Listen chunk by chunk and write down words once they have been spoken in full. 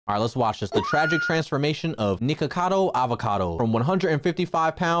All right, let's watch this. The tragic transformation of Nikocado Avocado from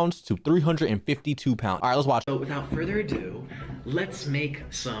 155 pounds to 352 pounds. All right, let's watch. So without further ado, let's make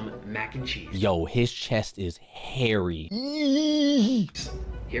some mac and cheese. Yo, his chest is hairy.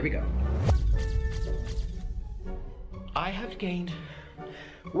 Here we go. I have gained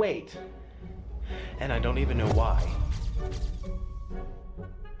weight, and I don't even know why.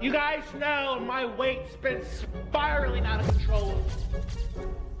 You guys know my weight's been spiraling out of control.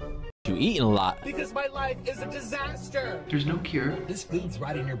 You eating a lot. Because my life is a disaster. There's no cure. This food's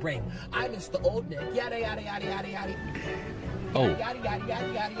right in your brain. I miss the old Nick. Yada yada yada yada yada. Oh. Yada yada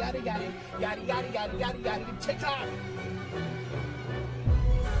yada yada yada yada yada yada yada yada yada. TikTok.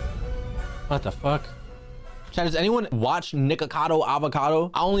 What the fuck? Chat, does anyone watch Nikocado Avocado?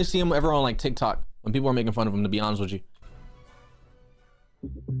 I only see him ever on like TikTok when people are making fun of him, to be honest with you.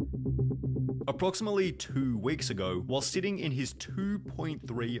 Approximately 2 weeks ago, while sitting in his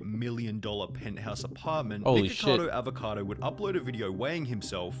 $2.3 million penthouse apartment, Nikocado Avocado would upload a video weighing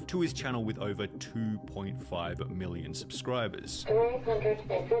himself to his channel with over 2.5 million subscribers.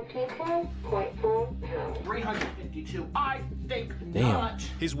 354.4 pounds. 352, I think Damn. not.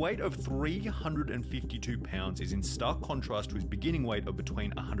 His weight of 352 pounds is in stark contrast to his beginning weight of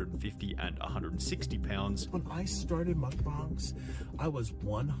between 150 and 160 pounds. When I started mukbangs, I was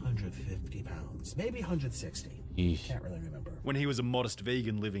 150 pounds, maybe 160. Yeesh. Can't really remember. When he was a modest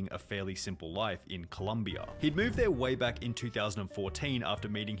vegan living a fairly simple life in Colombia. He'd moved there way back in 2014 after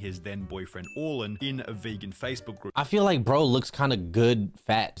meeting his then boyfriend Orlin in a vegan Facebook group. I feel like bro looks kind of good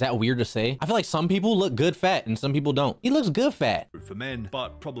fat. Is that weird to say? I feel like some people look good fat and some people don't. He looks good fat. For men,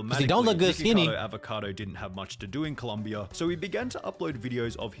 but problematically, he don't look good skinny. Nikocado Avocado didn't have much to do in Colombia, so he began to upload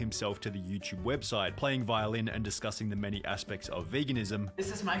videos of himself to the YouTube website, playing violin and discussing the many aspects of veganism.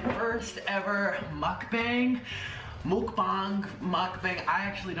 This is my first ever mukbang. Mukbang, mukbang, I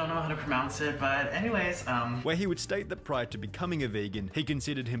actually don't know how to pronounce it, but anyways, where he would state that prior to becoming a vegan, he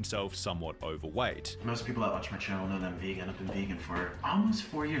considered himself somewhat overweight. Most people that watch my channel know that I'm vegan. I've been vegan for almost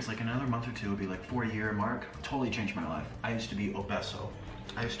 4 years, like another month or two will be like 4-year mark. Totally changed my life. I used to be obeso.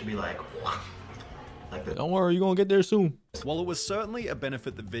 I used to be like this. Don't worry, you're gonna get there soon. While it was certainly a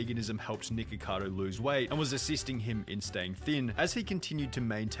benefit that veganism helped Nikocado lose weight and was assisting him in staying thin, as he continued to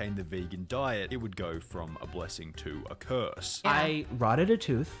maintain the vegan diet, it would go from a blessing to a curse. I rotted a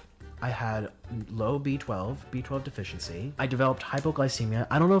tooth. I had low B12 deficiency. I developed hypoglycemia.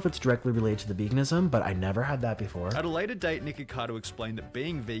 I don't know if it's directly related to the veganism, but I never had that before. At a later date, Nikocado explained that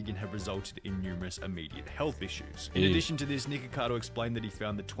being vegan had resulted in numerous immediate health issues. In addition to this, Nikocado explained that he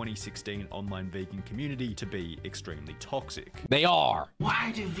found the 2016 online vegan community to be extremely toxic. They are.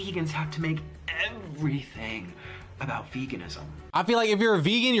 Why do vegans have to make everything about veganism? I feel like if you're a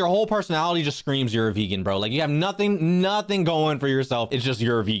vegan, your whole personality just screams you're a vegan, bro. Like you have nothing going for yourself. It's just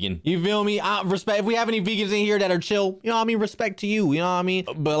you're a vegan. You feel me? Respect. If we have any vegans in here that are chill, you know what I mean? Respect to you, you know what I mean?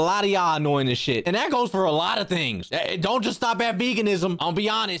 But a lot of y'all annoying as shit. And that goes for a lot of things. Don't just stop at veganism. I'll be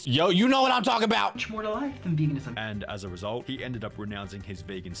honest. Yo, you know what I'm talking about. Much more to life than veganism. And as a result, he ended up renouncing his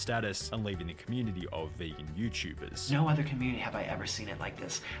vegan status and leaving the community of vegan YouTubers. No other community have I ever seen it like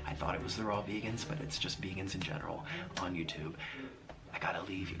this. I thought it was they're all vegans, but it's just vegans in general on YouTube. I gotta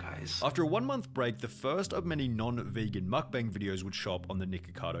leave, you guys. After a 1-month break, the first of many non-vegan mukbang videos would show up on the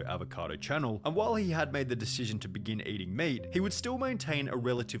Nikocado Avocado channel, and while he had made the decision to begin eating meat, he would still maintain a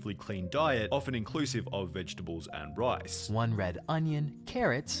relatively clean diet, often inclusive of vegetables and rice. 1 red onion,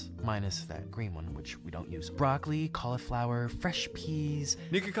 carrots, minus that green one, which we don't use, broccoli, cauliflower, fresh peas.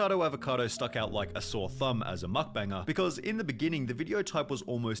 Nikocado Avocado stuck out like a sore thumb as a mukbanger, because in the beginning, the video type was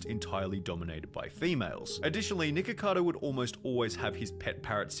almost entirely dominated by females. Additionally, Nikocado would almost always have his pet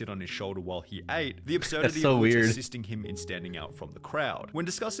parrot sit on his shoulder while he ate, the absurdity of which assisting him in standing out from the crowd. When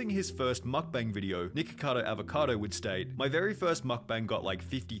discussing his first mukbang video, Nikocado Avocado would state, "My very first mukbang got like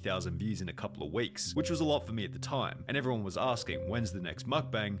 50,000 views in a couple of weeks, which was a lot for me at the time, and everyone was asking when's the next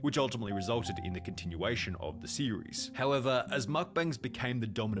mukbang, which ultimately resulted in the continuation of the series." However, as mukbangs became the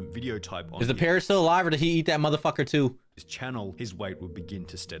dominant video type on Is the parrot still alive or did he eat that motherfucker too? his channel, his weight would begin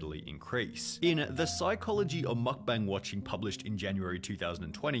to steadily increase. In The Psychology of Mukbang Watching, published in January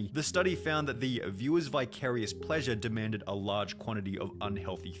 2020, the study found that the viewer's vicarious pleasure demanded a large quantity of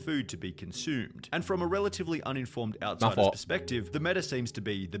unhealthy food to be consumed. And from a relatively uninformed outsider's perspective, the meta seems to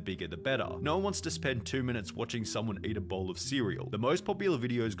be the bigger the better. No one wants to spend 2 minutes watching someone eat a bowl of cereal. The most popular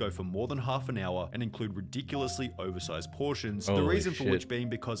videos go for more than half an hour and include ridiculously oversized portions, the reason for which being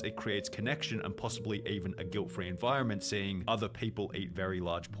because it creates connection and possibly even a guilt-free environment when seeing other people eat very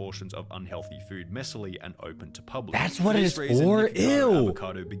large portions of unhealthy food messily and open to public. That's what it is for? Ew.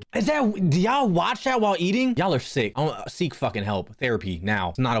 Is that, do y'all watch that while eating? Y'all are sick. Seek fucking help. Therapy now.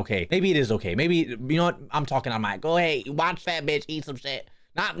 It's not okay. Maybe it is okay. Maybe, you know what? I'm talking on mic. Go ahead, watch that bitch eat some shit.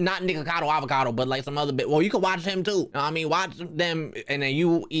 Not Nikocado Avocado, but like some other bit. Well, you can watch him too. You know what I mean, watch them and then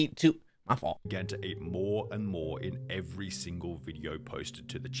you eat too. My fault. Began to eat more and more in every single video posted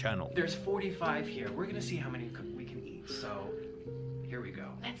to the channel. There's 45 here. We're gonna see how many we can eat. So here we go.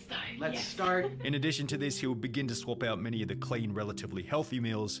 Let's start. In addition to this, he would begin to swap out many of the clean, relatively healthy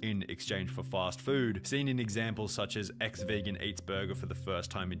meals in exchange for fast food, seen in examples such as ex-vegan eats burger for the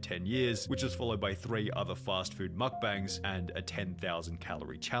first time in 10 years, which was followed by 3 other fast food mukbangs and a 10,000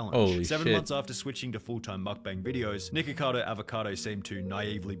 calorie challenge. Holy 7 shit. months after switching to full-time mukbang videos, Nikocado Avocado seemed to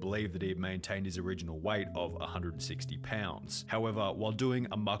naively believe that he had maintained his original weight of 160 pounds. However, while doing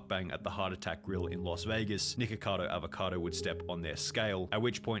a mukbang at the Heart Attack Grill in Las Vegas, Nikocado Avocado would step on their scale, at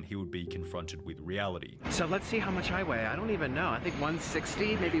which point he would be confronted with reality. So let's see how much I weigh. I don't even know. I think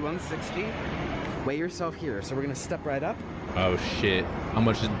 160, maybe 160. Weigh yourself here. So we're gonna step right up. Oh shit. How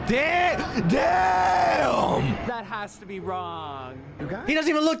much is, damn! That has to be wrong. You guys? He doesn't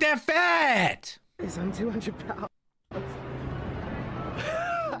even look that fat! I'm 200 pounds.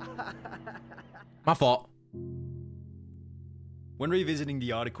 My fault. When revisiting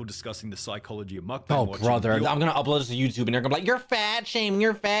the article discussing the psychology of mukbang Oh, watching, brother, he I'm gonna upload this to YouTube and they're gonna be like, you're fat shaming,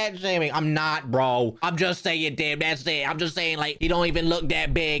 you're fat shaming. I'm not, bro. I'm just saying, damn, that's it. I'm just saying, like, he don't even look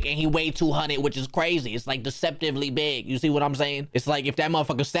that big and he weighed 200, which is crazy. It's like deceptively big. You see what I'm saying? It's like if that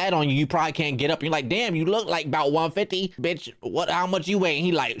motherfucker sat on you, you probably can't get up. You're like, damn, you look like about 150. Bitch, how much you weigh? And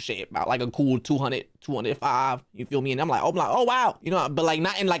he like, shit, about like a cool 200, 205. You feel me? And I'm like, oh wow. You know, but like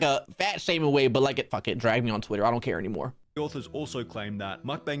not in like a fat shaming way, but like, fuck it, drag me on Twitter. I don't care anymore. The authors also claim that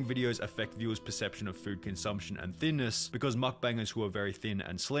mukbang videos affect viewers' perception of food consumption and thinness because mukbangers who are very thin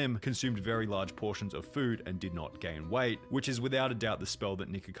and slim consumed very large portions of food and did not gain weight, which is without a doubt the spell that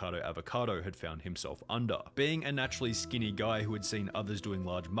Nikocado Avocado had found himself under. Being a naturally skinny guy who had seen others doing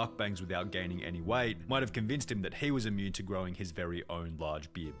large mukbangs without gaining any weight might have convinced him that he was immune to growing his very own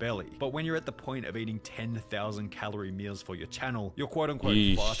large beer belly. But when you're at the point of eating 10,000 calorie meals for your channel, your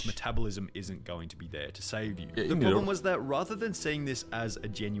quote-unquote fast metabolism isn't going to be there to save you. The problem was that rather than seeing this as a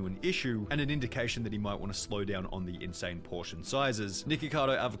genuine issue and an indication that he might want to slow down on the insane portion sizes,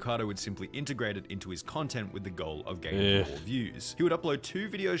 Nikocado Avocado would simply integrate it into his content with the goal of gaining more views. He would upload 2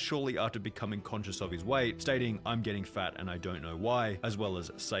 videos shortly after becoming conscious of his weight, stating, "I'm getting fat and I don't know why," as well as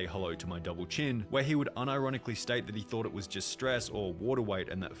 "say hello to my double chin," where he would unironically state that he thought it was just stress or water weight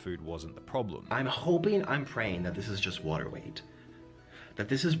and that food wasn't the problem. I'm hoping, I'm praying that this is just water weight. That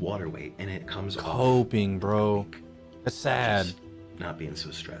this is water weight and it comes off. Coping, bro. That's sad. Just not being so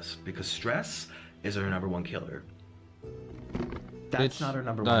stressed, because stress is our #1 killer. That's not our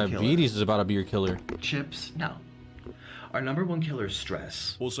 #1 killer. Diabetes is about to be your killer. Chips? No. Our #1 killer is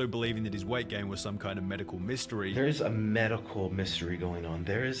stress. Also believing that his weight gain was some kind of medical mystery. There is a medical mystery going on.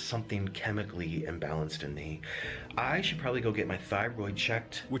 There is something chemically imbalanced in me. I should probably go get my thyroid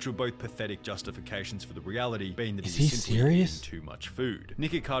checked. Which were both pathetic justifications for the reality, being that Is he he was simply serious? eating too much food.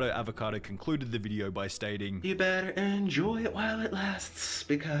 Nikocado Avocado concluded the video by stating, You better enjoy it while it lasts,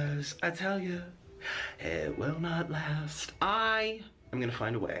 because I tell you, it will not last. I'm gonna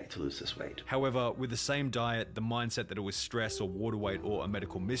find a way to lose this weight. However, with the same diet, the mindset that it was stress or water weight or a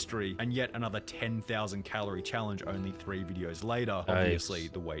medical mystery, and yet another 10,000 calorie challenge only 3 videos later, obviously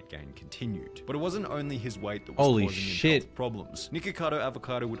the weight gain continued. But it wasn't only his weight that was causing him health problems. Nikocado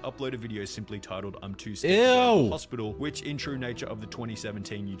Avocado would upload a video simply titled, "I'm too sick to go to the hospital," which in true nature of the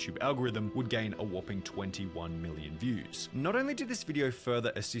 2017 YouTube algorithm would gain a whopping 21 million views. Not only did this video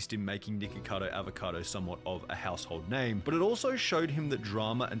further assist in making Nikocado Avocado somewhat of a household name, but it also showed him that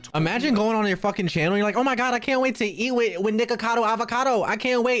drama and imagine going on your fucking channel, you're like, oh my god, I can't wait to eat with Nikocado Avocado, I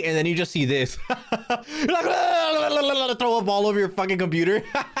can't wait, and then you just see this. You're like, throw up all over your fucking computer.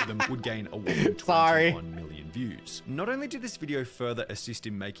 would gain a whopping 21 million views. Not only did this video further assist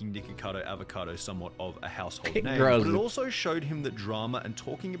in making Nikocado Avocado somewhat of a household name, but it also showed him that drama and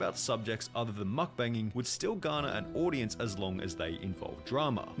talking about subjects other than mukbanging would still garner an audience as long as they involve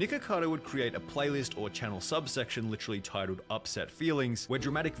drama. Nikocado would create a playlist or channel subsection literally titled Upset Feelings, where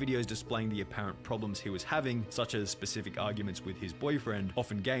dramatic videos displaying the apparent problems he was having, such as specific arguments with his boyfriend,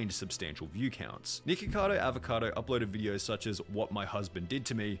 often gained substantial view counts. Nikocado Avocado uploaded videos such as What My Husband Did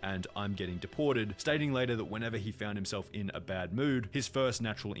to Me and I'm Getting Deported, stating later that whenever he found himself in a bad mood, his first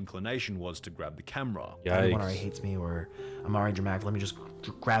natural inclination was to grab the camera. Anyone already hates me or I'm already dramatic, let me just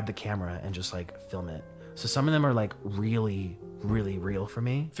grab the camera and just like film it. So some of them are like really really real for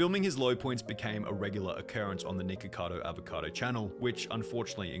me. Filming his low points became a regular occurrence on the Nikocado Avocado channel, which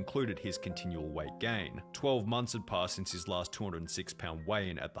unfortunately included his continual weight gain. 12 months had passed since his last 206-pound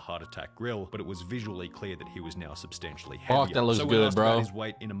weigh-in at the Heart Attack Grill, but it was visually clear that he was now substantially heavier. Fuck, that looks so when good, asked bro. about his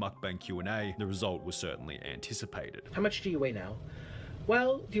weight in a mukbang Q&A, the result was certainly anticipated. How much do you weigh now?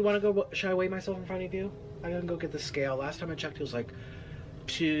 Well, do you want to go, should I weigh myself in front of you? I gotta go get the scale. Last time I checked, it was like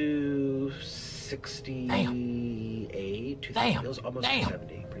 268. Damn. It was almost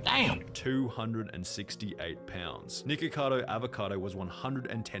 270. Damn. 268 pounds. Nikocado Avocado was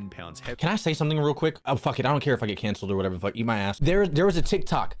 110 pounds heavy. Can I say something real quick? Oh, fuck it. I don't care if I get canceled or whatever. Fuck, eat my ass. There was a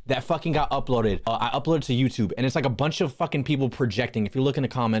TikTok that fucking got uploaded. I uploaded to YouTube, and it's like a bunch of fucking people projecting. If you look in the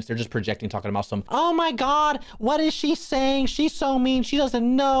comments, they're just projecting, talking about some, oh my God, what is she saying? She's so mean. She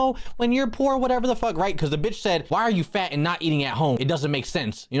doesn't know when you're poor, whatever the fuck, right? Because the bitch said, why are you fat and not eating at home? It doesn't make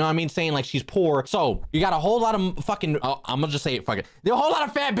sense. You know what I mean? Saying like she's poor. So you got a whole lot of fucking, I'm gonna just say it, fuck it. There are a whole lot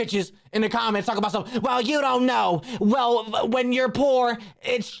of fat bitches in the comments talking about something. Well, you don't know. Well, when you're poor,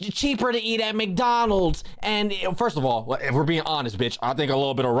 it's cheaper to eat at McDonald's. And first of all, if we're being honest, bitch, I think a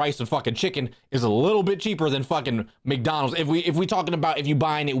little bit of rice and fucking chicken is a little bit cheaper than fucking McDonald's. If we talking about if you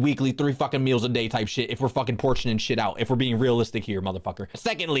buying it weekly, 3 fucking meals a day type shit, if we're fucking portioning shit out, if we're being realistic here, motherfucker.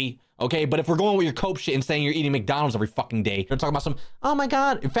 Secondly, okay, but if we're going with your cope shit and saying you're eating McDonald's every fucking day, they're talking about some, oh my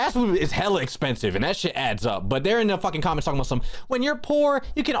God, fast food is hella expensive and that shit adds up. But they're in the fucking comments talking about some, when you're poor,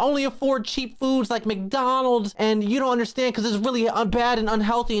 you can only afford cheap foods like McDonald's and you don't understand because it's really bad and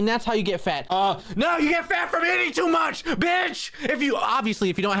unhealthy and that's how you get fat. No, you get fat from eating too much, bitch!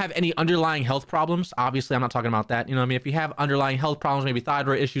 If you don't have any underlying health problems, obviously I'm not talking about that, you know what I mean? If you have underlying health problems, maybe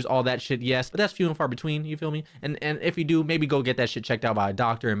thyroid issues, all that shit, yes, but that's few and far between, you feel me? And if you do, maybe go get that shit checked out by a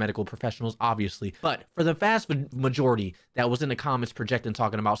doctor and medical professionals, obviously. But for the vast majority that was in the comments projecting,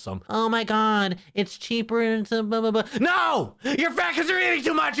 talking about some, oh my God, it's cheaper and some blah, blah, blah. No! You're fat because you're eating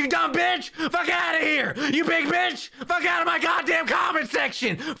too much, you dumb bitch! Fuck out of here! You big bitch! Fuck out of my goddamn comment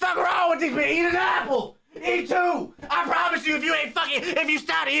section! Fuck wrong with these bitches! Eat an apple! Eat 2! I promise you, if you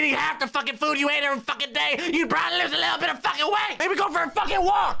start eating half the fucking food you ate every fucking day, you'd probably lose a little bit of fucking weight! Maybe go for a fucking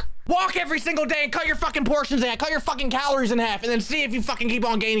walk! Walk every single day and cut your fucking portions in half, cut your fucking calories in half, and then see if you fucking keep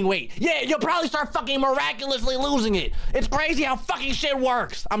on gaining weight. Yeah, you'll probably start fucking miraculously losing it. It's crazy how fucking shit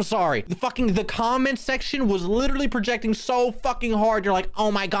works. I'm sorry. The comment section was literally projecting so fucking hard. You're like, oh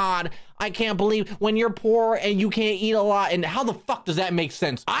my God, I can't believe when you're poor and you can't eat a lot. And how the fuck does that make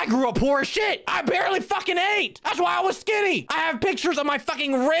sense? I grew up poor as shit. I barely fucking ate. That's why I was skinny. I have pictures of my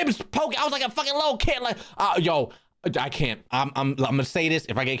fucking ribs poking. I was like a fucking little kid. Like, yo, I can't. I'm gonna say this.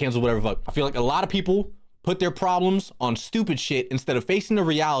 If I get canceled, whatever, fuck. I feel like a lot of people put their problems on stupid shit instead of facing the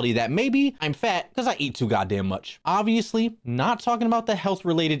reality that maybe I'm fat because I eat too goddamn much. Obviously, not talking about the health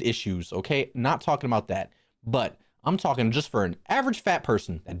related issues, okay? Not talking about that. But I'm talking just for an average fat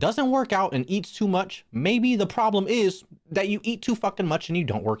person that doesn't work out and eats too much. Maybe the problem is that you eat too fucking much and you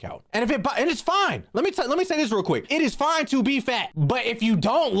don't work out. And it's fine. Let me say this real quick. It is fine to be fat, but if you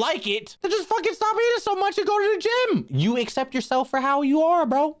don't like it, then just fucking stop eating so much and go to the gym. You accept yourself for how you are,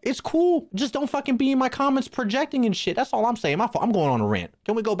 bro. It's cool. Just don't fucking be in my comments projecting and shit. That's all I'm saying. I'm going on a rant.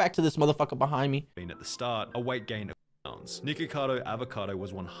 Can we go back to this motherfucker behind me? At the start, a weight gain of pounds. Nikocado Avocado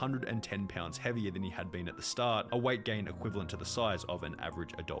was 110 pounds heavier than he had been at the start, a weight gain equivalent to the size of an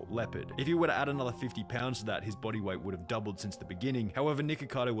average adult leopard. If you were to add another 50 pounds to that, his body weight would have doubled since the beginning. However,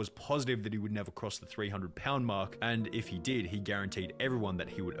 Nikocado was positive that he would never cross the 300-pound mark, and if he did, he guaranteed everyone that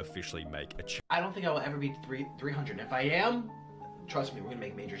he would officially make a change. I don't think I will ever be 300. If I am, trust me, we're gonna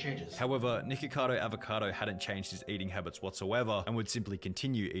make major changes. However, Nikocado Avocado hadn't changed his eating habits whatsoever and would simply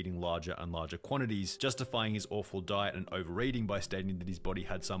continue eating larger and larger quantities, justifying his awful diet and overeating by stating that his body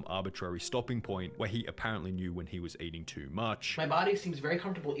had some arbitrary stopping point where he apparently knew when he was eating too much. My body seems very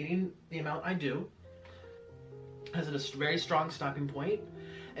comfortable eating the amount I do, has a very strong stopping point,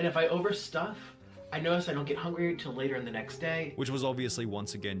 and if I overstuff, I notice I don't get hungry until later in the next day. Which was obviously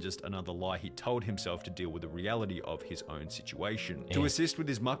once again just another lie he told himself to deal with the reality of his own situation. To assist with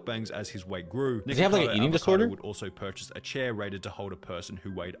his mukbangs as his weight grew, does he have like an eating disorder? Would also purchase a chair rated to hold a person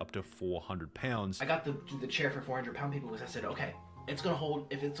who weighed up to 400 pounds. I got the chair for 400-pound people because I said, okay, it's gonna hold,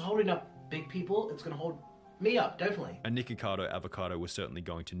 if it's holding up big people, it's gonna hold me up, definitely. And Nikocado Avocado was certainly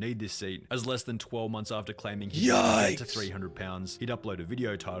going to need this seat, as less than 12 months after claiming he get to 300 pounds, he'd upload a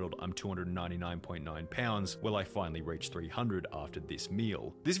video titled, I'm 299.9 pounds, will I finally reach 300 after this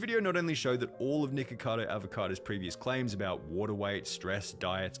meal? This video not only showed that all of Nikocado Avocado's previous claims about water weight, stress,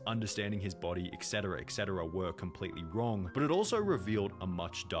 diets, understanding his body, etc. were completely wrong, but it also revealed a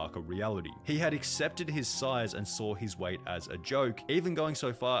much darker reality. He had accepted his size and saw his weight as a joke, even going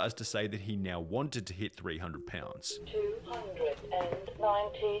so far as to say that he now wanted to hit 300 300 pounds.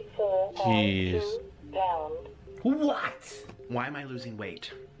 294.2 pounds. What? Why am I losing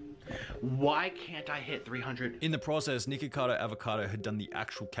weight? Why can't I hit 300? In the process, Nikocado Avocado had done the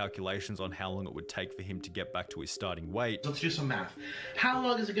actual calculations on how long it would take for him to get back to his starting weight. Let's do some math. How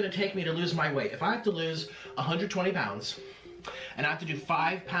long is it going to take me to lose my weight? If I have to lose 120 pounds and I have to do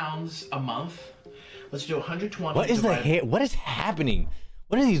 5 pounds a month, let's do 120. What is the hair? What is happening?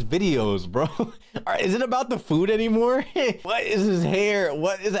 What are these videos, bro? Is it about the food anymore? What is his hair?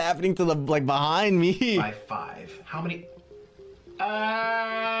 What is happening to the, like, behind me? By 5. How many?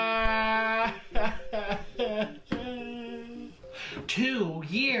 2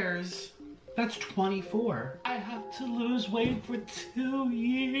 years? That's 24. I have to lose weight for 2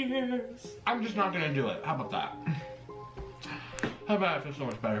 years. I'm just not gonna do it. How about that? How about I feel so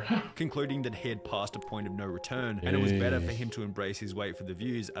much better? Concluding that he had passed a point of no return, and it was better for him to embrace his weight for the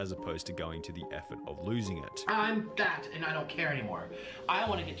views as opposed to going to the effort of losing it. I'm fat and I don't care anymore. I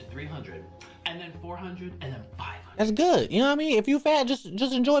want to get to 300, and then 400, and then 500. That's good. You know what I mean? If you fat, just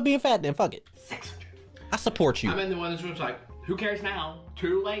enjoy being fat, then fuck it. 600. I support you. I'm in the one that's like, who cares now?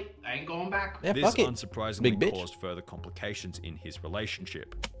 Too late. I ain't going back. Yeah, This fuck it. unsurprisingly Big bitch. caused further complications in his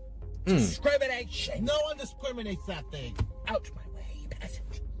relationship. Discrimination. No one discriminates that thing. Out my way,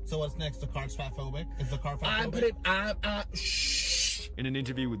 passage. So what's next? The car's fatphobic? Is the car fatphobic? Shh. In an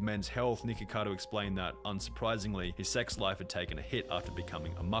interview with Men's Health, Nikocado explained that, unsurprisingly, his sex life had taken a hit after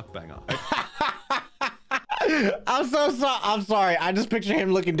becoming a mukbanger. I'm so sorry. I'm sorry. I just picture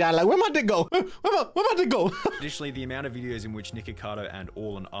him looking down like, where my dick go? Where my dick go? Additionally, the amount of videos in which Nikocado and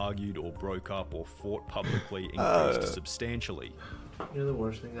Orlan argued or broke up or fought publicly increased substantially. You're the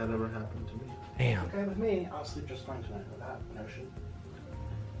worst thing that ever happened to me. Damn. Okay, with me, I'll sleep just fine tonight without notion.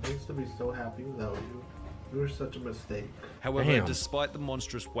 I used to be so happy without you. You were such a mistake. However, Damn. despite the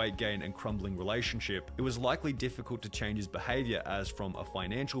monstrous weight gain and crumbling relationship, it was likely difficult to change his behavior as, from a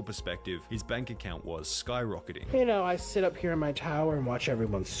financial perspective, his bank account was skyrocketing. You know, I sit up here in my tower and watch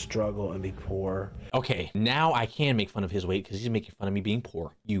everyone struggle and be poor. Okay, now I can make fun of his weight because he's making fun of me being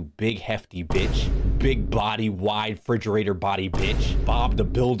poor. You big hefty bitch. Big body, wide refrigerator body bitch. Bob the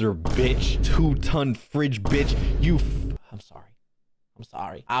Builder bitch. 2-ton fridge bitch. I'm sorry. I'm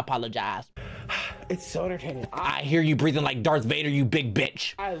sorry. I apologize. It's so entertaining. I hear you breathing like Darth Vader, you big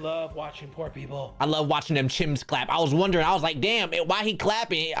bitch. I love watching poor people. I love watching them chins clap. I was wondering, I was like, damn, why he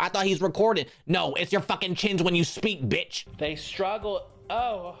clapping? I thought he's recording. No, it's your fucking chins when you speak, bitch. They struggle.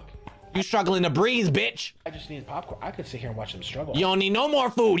 Oh, You struggling to breathe, bitch. I just need popcorn. I could sit here and watch them struggle. You don't need no more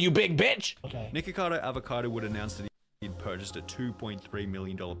food, you big bitch. Okay. Nikocado Avocado would announce that he'd purchased a $2.3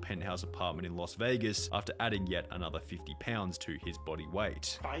 million penthouse apartment in Las Vegas after adding yet another 50 pounds to his body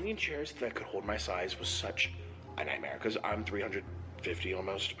weight. Finding chairs that could hold my size was such a nightmare because I'm 350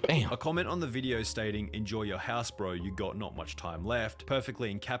 almost. Damn. A comment on the video stating, "Enjoy your house, bro, you got not much time left,"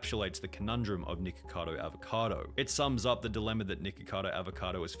 perfectly encapsulates the conundrum of Nikocado Avocado. It sums up the dilemma that Nikocado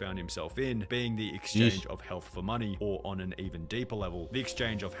Avocado has found himself in, being the exchange of health for money, or on an even deeper level, the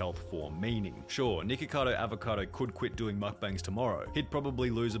exchange of health for meaning. Sure, Nikocado Avocado could quit doing mukbangs tomorrow. He'd probably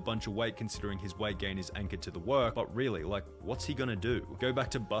lose a bunch of weight considering his weight gain is anchored to the work, but really, like, what's he gonna do? Go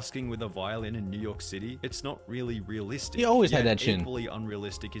back to busking with a violin in New York City? It's not really realistic. He always had Yet that chin. Equally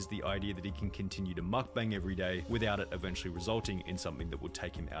unrealistic is the idea that he can continue to mukbang every day without it eventually resulting in something that would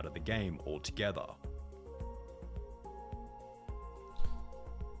take him out of the game altogether.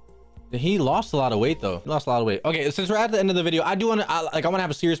 He lost a lot of weight though. He lost a lot of weight. Okay, since we're at the end of the video, I want to have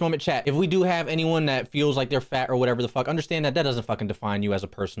a serious moment, chat. If we do have anyone that feels like they're fat or whatever the fuck, understand that that doesn't fucking define you as a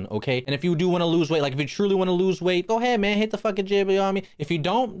person, okay? And if you do want to lose weight, like if you truly want to lose weight, go ahead, man, hit the fucking gym, you know what I mean? If you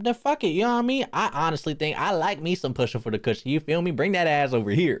don't, then fuck it, you know what I mean? I honestly think I like me some pushing for the cushion, you feel me? Bring that ass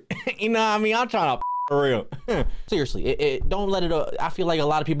over here. You know what I mean? I'm trying to for real. Seriously, don't let it, I feel like a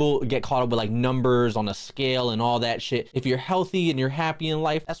lot of people get caught up with like numbers on a scale and all that shit. If you're healthy and you're happy in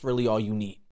life, that's really all you need.